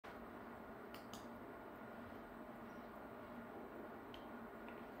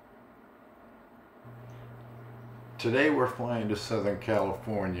Today we're flying to Southern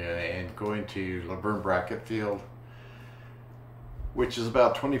California and going to Laverne Brackett Field, which is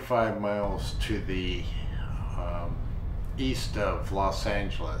about 25 miles to the east of Los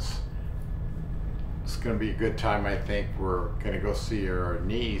Angeles. It's going to be a good time, I think. We're going to go see our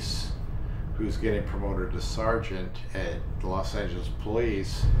niece, who's getting promoted to sergeant at the Los Angeles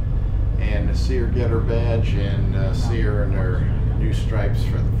Police, and see her get her badge and see her in her new stripes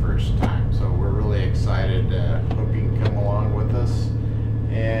for the first time. So we're really excited. Hope you can come along with us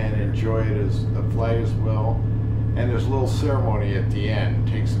and enjoy it as the flight as well. And there's a little ceremony at the end.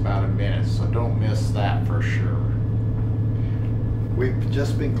 It takes about a minute, so don't miss that for sure. We've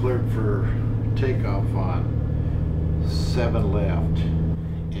just been cleared for takeoff on 7 left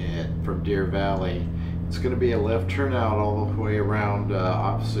from Deer Valley. It's going to be a left turnout all the way around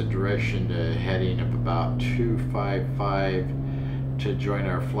opposite direction to heading of about 255 to join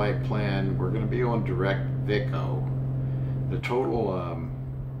our flight plan. We're going to be on direct Vico. The total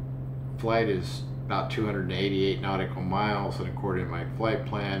flight is about 288 nautical miles, and according to my flight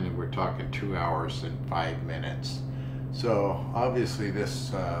plan, we're talking 2 hours and 5 minutes. So obviously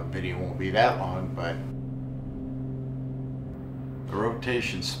this video won't be that long, but the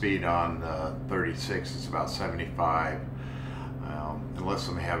rotation speed on 36 is about 75. Unless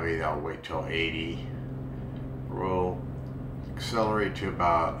I'm heavy, I'll wait till 80. We'll accelerate to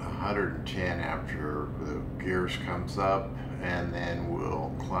about 110 after the gears comes up, and then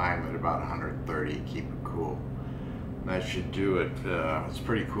we'll climb at about 130, keep it cool. That should do it. It's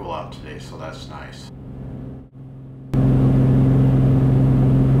pretty cool out today, so that's nice.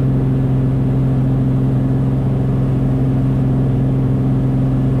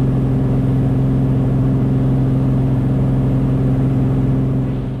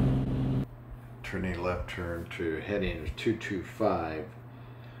 Turning left turn to heading to 225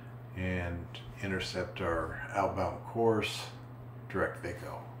 and intercept our outbound course, direct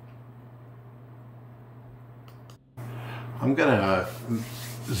Vico. I'm gonna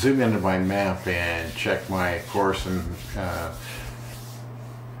zoom into my map and check my course, and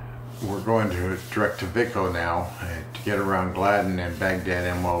we're going to direct to Vico now to get around Gladden and Baghdad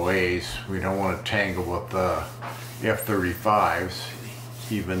MOAs. We don't want to tangle with the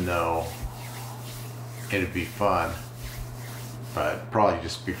F-35s, even though it'd be fun, but probably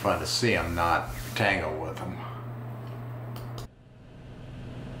just be fun to see them, not tangle with them.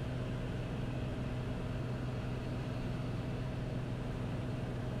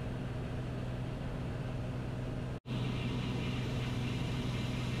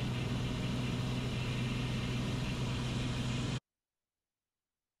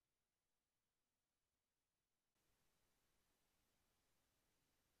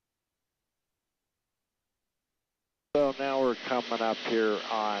 So now we're coming up here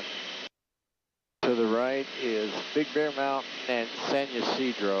on, to the right is Big Bear Mountain and San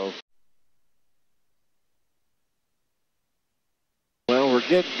Ysidro. Well, we're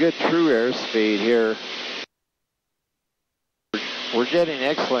getting good true airspeed here. We're getting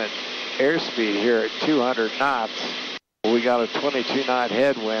excellent airspeed here at 200 knots. We got a 22 knot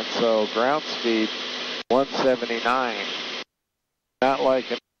headwind, so ground speed 179. Not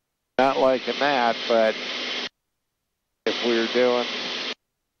liking that, but if we were doing,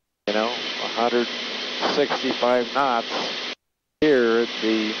 165 knots here, it'd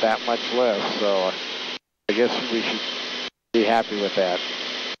be that much less. So I guess we should be happy with that.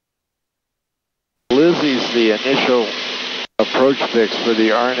 Lizzie's the initial approach fix for the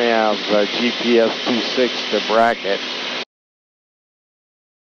RNAV GPS26 to Brackett.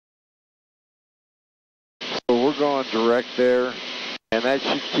 So we're going direct there. And that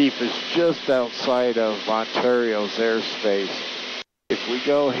should keep us just outside of Ontario's airspace. If we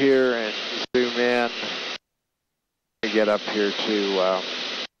go here and zoom in, we get up here to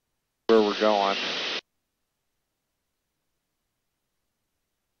where we're going.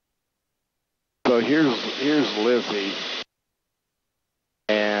 So here's Lizzie,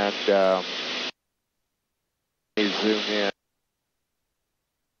 and we zoom in.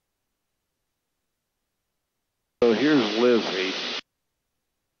 So here's Lizzie.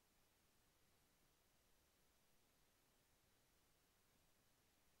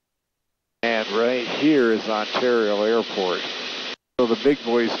 And right here is Ontario Airport. So the big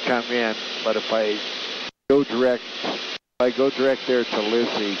boys come in, but if I go direct there to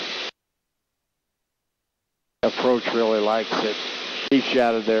Lizzie, approach really likes it. Keeps you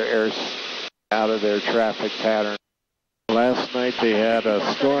out of their traffic pattern. Last night they had a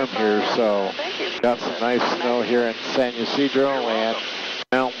storm here, so got some nice snow here in San Ysidro and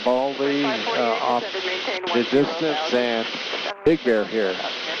Mount Baldy off the distance, and Big Bear here.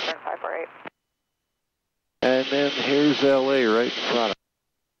 And then here's LA right in front of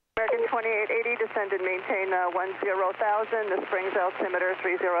American 2880, descend and maintain 10,000. The Springs altimeter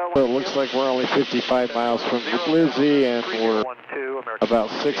 3012. So it looks like we're only 55 miles from Lizzie, and we're about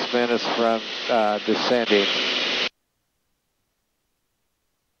 6 minutes from descending.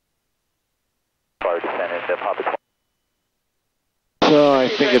 So I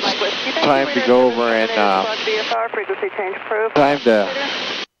think it's time to go over and time to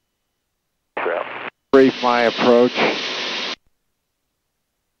brief my approach.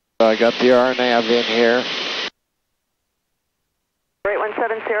 So I got the RNAV in here.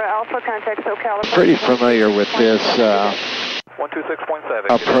 170 Alpha, contact SoCal. Pretty familiar with this 126.7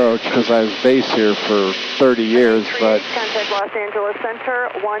 approach because I was based here for 30 years, but contact Los Angeles Center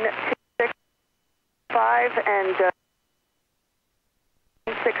 1265 and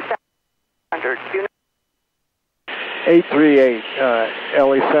 600. 838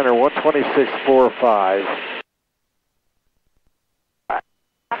 LA Center 126.45.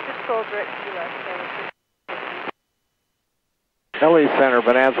 LA Center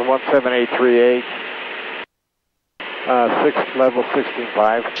Bonanza 17838. level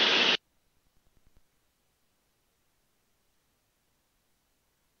 16.5.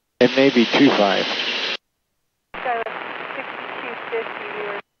 It may be 2.5.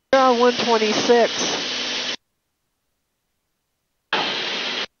 126.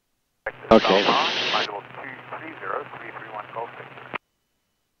 Okay.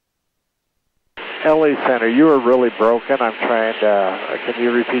 LA Center, you are really broken. I'm trying to, can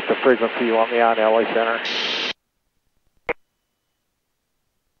you repeat the frequency you want me on, LA Center?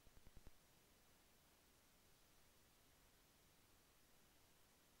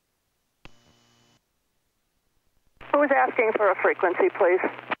 Who is asking for a frequency, please?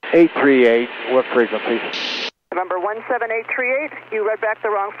 838, what frequency? November 17838, you read back the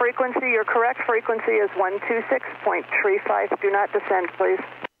wrong frequency. Your correct frequency is 126.35. Do not descend, please.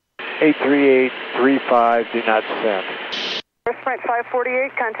 83835, do not descend. Sprint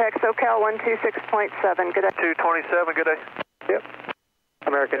 548, contact SoCal 126.7. Good day. 227, good day. Yep.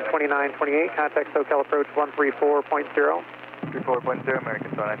 American 2928, contact SoCal approach 134.0. 34.0,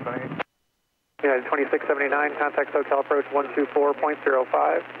 American 2928. United 2679, contact SoCal approach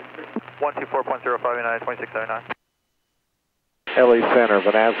 124.05. 124.05, United 2679. LA Center,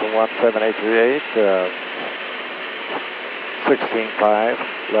 Bonanza 17838, 16.5,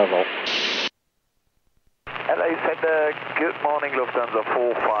 level. LA Center, good morning, Lufthansa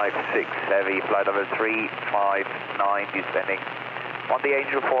 456, heavy, flight level 359, descending on the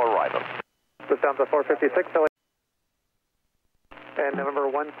Angel 4 arrival. Lufthansa 456, LA. And November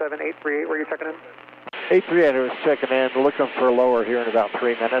 17838, were you checking in? 838, I was checking in, looking for a lower here in about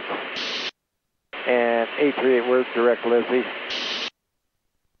 3 minutes. And 838, we're direct Lizzie.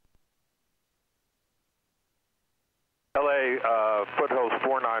 LA, Foothills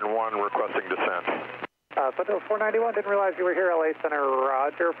 491 requesting descent. Foothills 491, didn't realize you were here, LA Center,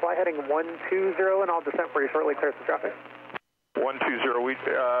 roger. Fly heading 120, and I'll descent for you shortly, clear some traffic. 120,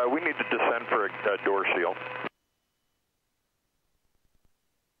 we need to descend for a door seal.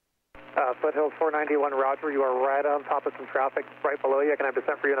 Foothills 491, roger. You are right on top of some traffic right below you. I can have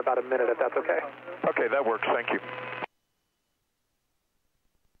descent for you in about a minute if that's okay. Okay, that works, thank you.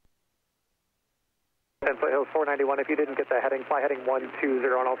 And Foothills 491, if you didn't get the heading, fly heading 120,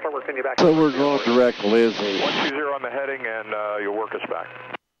 and I'll start working you back. So we're going direct Lizzie. 120 on the heading, and you'll work us back.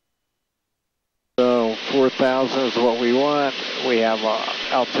 So 4,000 is what we want. We have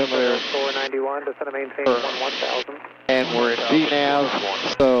altimeter. 491, descend and maintain 1,000. And we're at VNAV,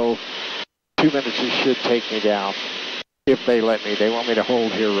 so 2 minutes it should take me down. If they let me. They want me to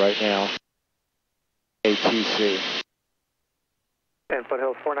hold here right now. ATC. And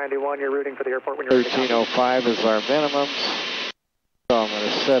Foothills 491, you're routing for the airport when you're 1305 is our minimums. So I'm going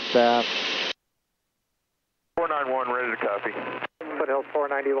to set that. 491, ready to copy. Foothills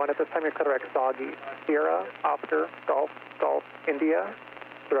 491, at this time you're direct Soggy, Sierra, Oscar, Golf, India,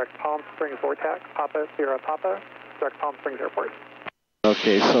 direct Palm Springs Vortex, Papa, Sierra, Papa, direct Palm Springs Airport.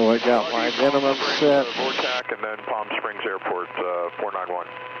 Okay, so I got my minimum set. Vortex and then Palm Springs Airport, 491.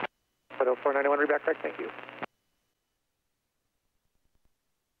 Foothills 491, read back correct, thank you.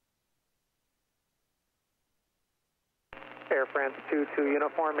 Air France 22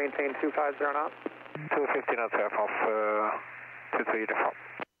 uniform, maintain 250 knots. 250 knots, half off, 22 uniform.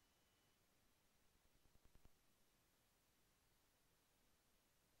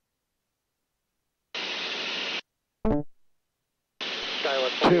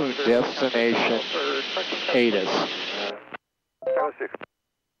 To destination ATIS.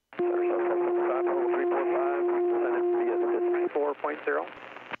 4.0.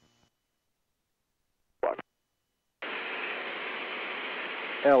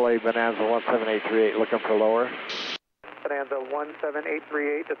 LA Bonanza 17838, looking for lower. Bonanza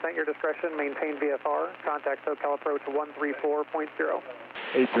 17838, descent your discretion, maintain VFR, contact SoCal approach 134.0.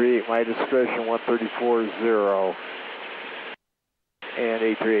 838, my discretion 134.0. And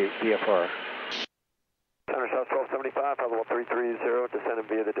 838, VFR. Center South 1275, level 330, descending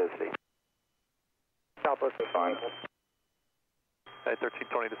via the Disney. Southwest is fine.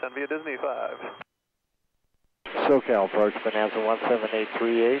 1320, descend via Disney 5. SoCal approach, Bonanza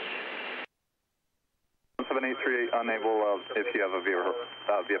 17838. 17838, unable if you have a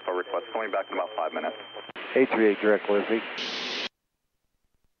VFR request. Going back in about 5 minutes. 838, direct Lizzie.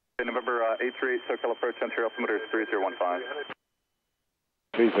 November 838, SoCal approach, entry altimeter is 3015.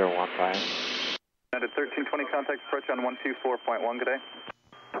 3015. And at 1320, contact approach on 124.1, good day.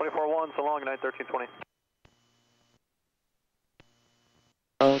 24-1, so long, good night, 1320.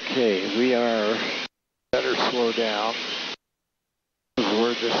 Okay, we are better slow down as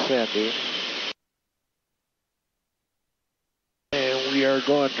we're descending. And we are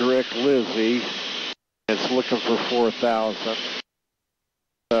going direct Lizzie. It's looking for 4,000.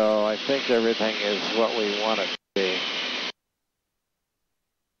 So I think everything is what we want it to be.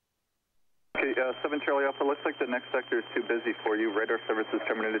 Okay, 7 Charlie Alpha, looks like the next sector is too busy for you. Radar services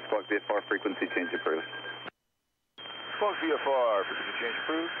terminated, squawk VFR, frequency change approved. Squawk VFR, frequency change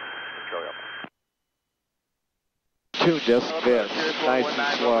approved. Charlie Alpha. 2 just bits, nice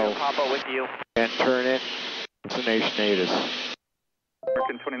and slow. Papa with you. And turn it, destination ATIS.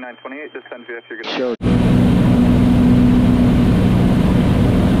 American 2928, descend VF, you're going to... Show.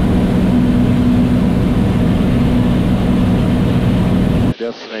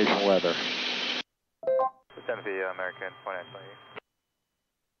 Destination weather. Descend via American 2928.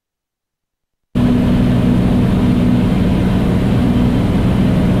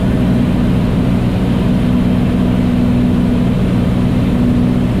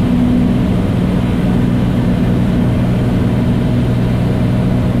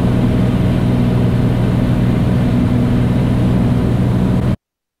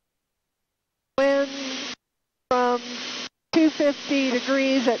 From 250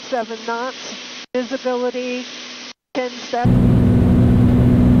 degrees at 7 knots, visibility 10 steps.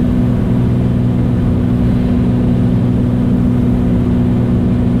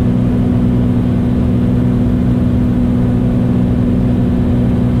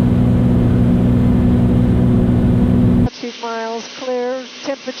 Miles clear,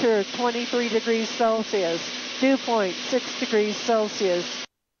 temperature 23 degrees Celsius, dew point 6 degrees Celsius.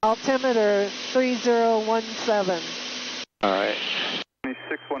 Altimeter 3017. All right.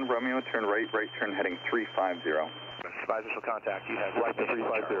 61 Romeo, turn right, right turn heading 350. Advisor shall contact. You have right to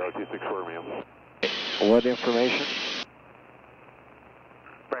 350, 26 Romeo. What information?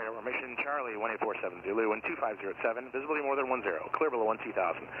 Right, information Charlie 1847 Zulu and 2507. Visibility more than 10. Clear below 2000.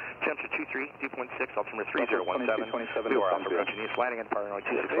 Temperature 23, dew point 6, altimeter 3017. We are approaching east, landing at departure runway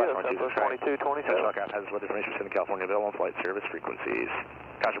 26 left, runway 26 right. Shellcraft has weather information in California available on flight service frequencies.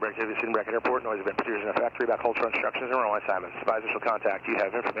 Contract activity in Bracket Airport. Noise event producers in a factory. Back hold for instructions and runway assignments. Advisor shall contact. You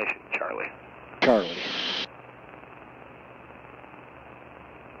have information, Charlie. Charlie.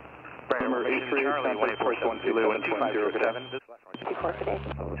 Number 83, Charlie 1847 Zulu and 2507.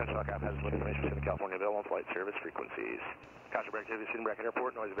 Shellcraft has weather information in California available on flight service frequencies. Contract activity in Bracket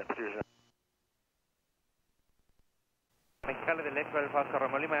Airport. Noise event producers. Mexicali del Expo del Fausto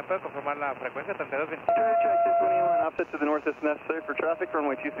Romoli, ¿me puede confirmar la frecuencia 3222? Check 221, offset to the north is necessary for traffic,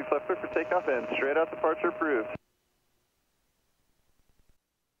 runway 26 left clear for takeoff and straight out departure approved.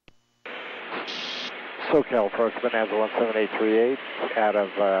 SoCal approach, Bonanza 17838 out of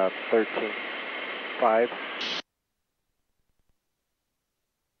 13.5.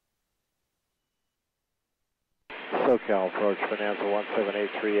 SoCal approach, Bonanza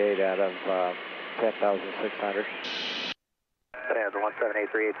 17838 out of 10,600. Bonanza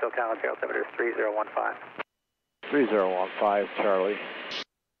 17838, SoCal, altimeter 3015. 3015, Charlie.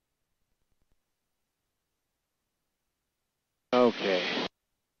 Okay.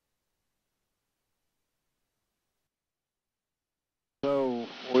 So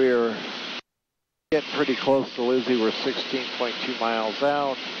we're getting pretty close to Lizzie. We're 16.2 miles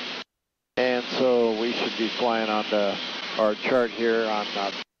out. And so we should be flying on our chart here on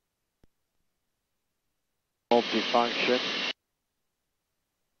multifunction.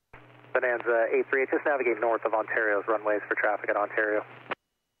 Bonanza 838, just navigate north of Ontario's runways for traffic at Ontario.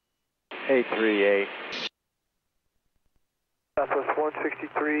 838. Southwest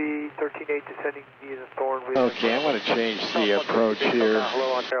 163, 13.8 descending via the Thorn. Okay, I'm going to change the approach here.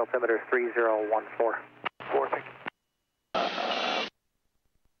 Hello, Ontario, altimeter 3014. 4, thank you.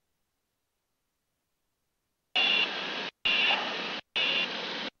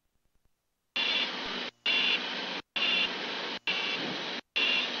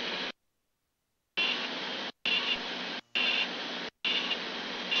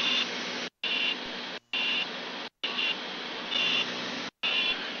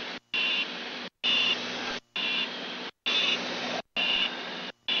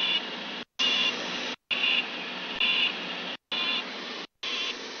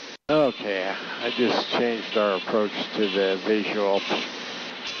 Okay, I just changed our approach to the visual.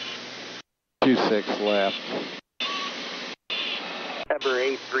 26 left. Number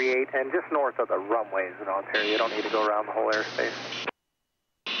 838, and just north of the runways in Ontario. You don't need to go around the whole airspace.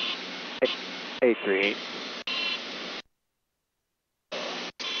 838.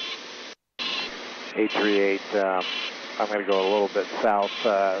 838, I'm going to go a little bit south,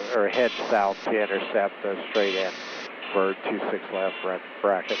 or head south to intercept straight in for 26 left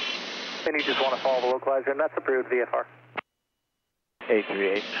bracket. And you just want to follow the localizer, and that's approved VFR.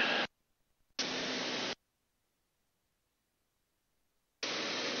 838.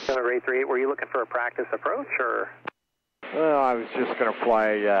 Number 838, were you looking for a practice approach, or? Well, I was just going to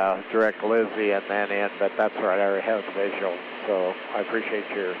fly direct Lizzie and then in, but that's all right, I already have the visual, so I appreciate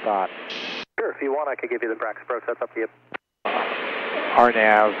your thought. Sure, if you want, I could give you the practice approach, that's up to you.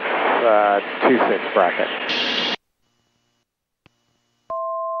 RNAV 26 bracket.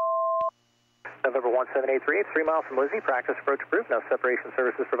 November 17838, 3 miles from Lizzie, practice approach approved, no separation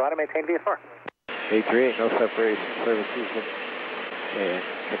services provided, maintain VFR. 838, no separation services, and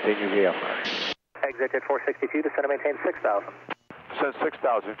continue VFR. Exit at 462, descend and maintain 6,000. Descend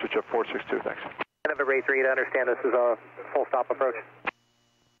 6,000, switch up 462, thanks. November 838, I understand this is a full stop approach.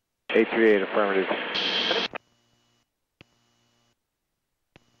 838, affirmative.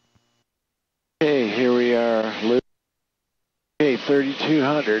 Okay, here we are, okay,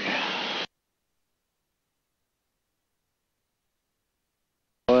 3,200.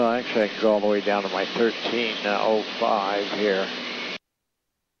 Well, actually I can go all the way down to my 1305 here.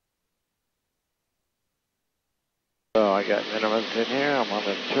 So I got minimums in here, I'm on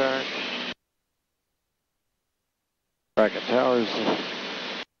the turn. Bracket towers.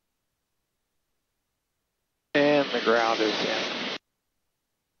 And the ground is in.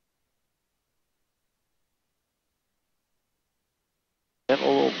 Getting a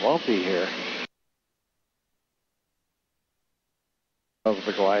little bumpy here. Over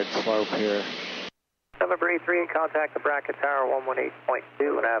the glide slope here. November 838, contact the bracket tower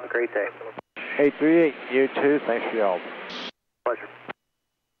 118.2 and have a great day. 838, you too, thanks for your help. Pleasure.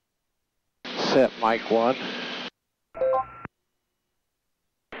 Set Mike 1.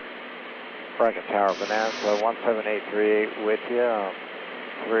 Bracket Tower Bonanza 17838 with you,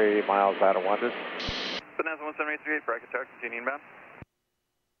 3 miles out of Wonders. Bonanza 17838, bracket tower, continue inbound.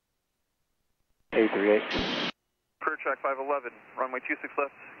 838. Clear track 511, runway 26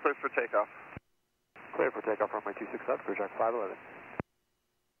 left, clear for takeoff. Clear for takeoff, runway 26 left, clear track 511.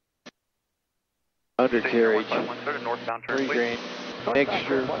 Under carriage, northbound turn, 3 green,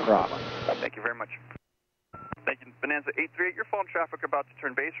 mixture crop. Thank you very much. Thank you. Bonanza 838, your phone traffic about to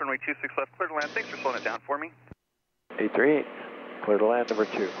turn base, runway 26 left, clear to land. Thanks for slowing it down for me. 838, clear to land number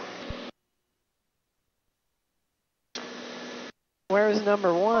 2. Where's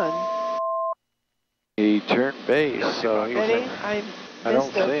number 1? He turned base, so he's Ready? I don't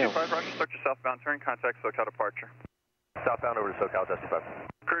missed see it. him. Roger, start your southbound turn, contact SoCal departure. Southbound over to SoCal, 65.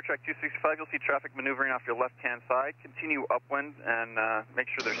 Clear track 265, you'll see traffic maneuvering off your left-hand side. Continue upwind and make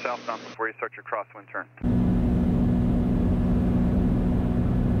sure they're southbound before you start your crosswind turn.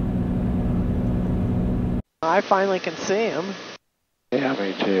 I finally can see him. Yeah,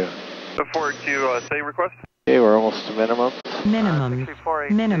 me too. Look forward to say request. Okay, we're almost to minimum. Minimum.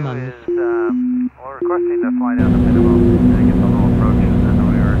 Minimum. We're requesting to fly down to minimum and get the low approach, and then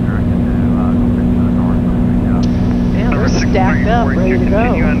we are directed to to the north. Man, we're stacked up, ready to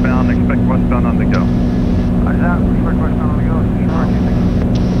Continue go. inbound, expect westbound on the go. Roger that, expect westbound on the go.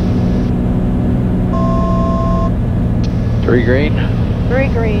 Sure, 3 green. 3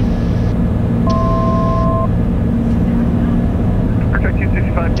 green. Track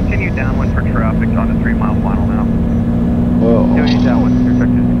 265, continue downwind for traffic on a 3 mile final now. Whoa. Continue downwind for track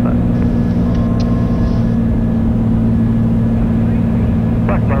 265.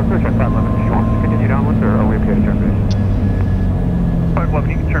 Blackboard, clear track 511. If you want to continue downwind, or are we okay to turn base?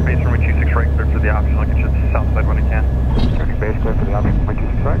 511, you can turn base runway 26 right, clear for the option. I'll get you to the south side when I can. Turning base, clear for the option, runway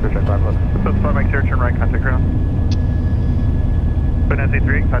 26 right, clear track 511. So it's 5 Mike 0, turn right, contact ground. Bonanza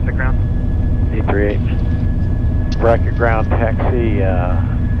 838, contact ground. 838. Bracket ground taxi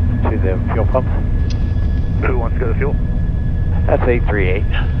to the fuel pump. Who wants to go to fuel? That's 838.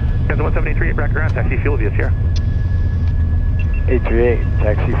 Bonanza 17838, bracket ground, taxi fuel via Sierra. 838,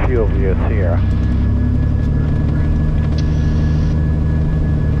 taxi fuel via Sierra.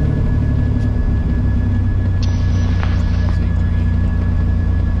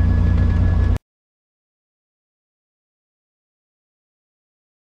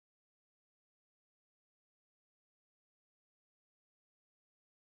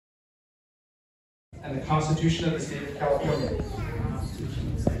 And the Constitution of the State of California.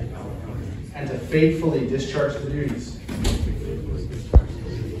 and to faithfully discharge the duties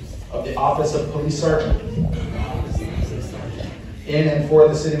of the Office of Police Sergeant in and for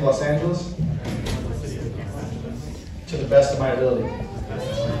the City of Los Angeles to the best of my ability.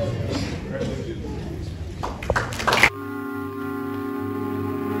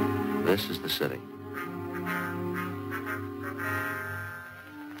 This is the city.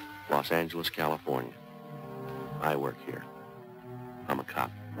 Los Angeles, California. I work here. I'm a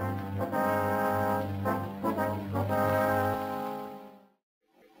cop.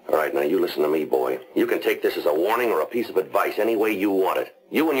 All right, now you listen to me, boy. You can take this as a warning or a piece of advice any way you want it.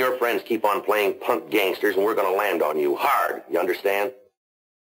 You and your friends keep on playing punk gangsters and we're gonna land on you hard. You understand?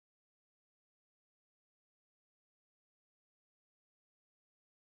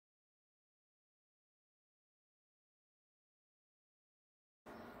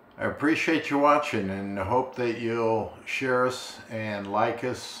 I appreciate you watching and hope that you'll share us and like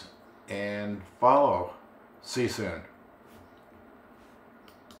us and follow. See you soon.